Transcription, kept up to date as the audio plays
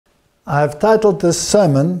I've titled this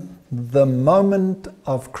sermon, The Moment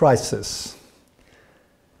of Crisis.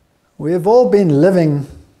 We have all been living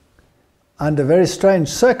under very strange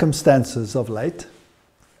circumstances of late,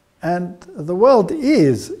 and the world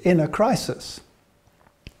is in a crisis.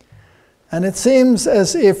 And it seems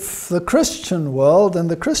as if the Christian world and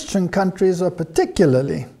the Christian countries are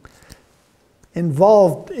particularly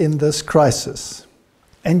involved in this crisis.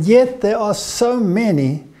 And yet there are so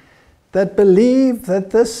many that believe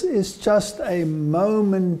that this is just a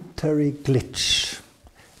momentary glitch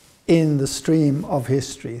in the stream of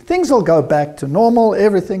history. Things will go back to normal,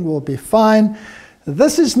 everything will be fine.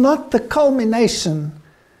 This is not the culmination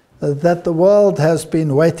that the world has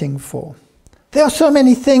been waiting for. There are so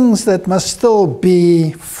many things that must still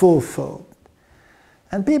be fulfilled.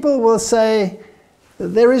 And people will say,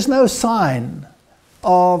 there is no sign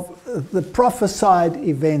of the prophesied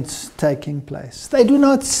events taking place. They do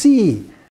not see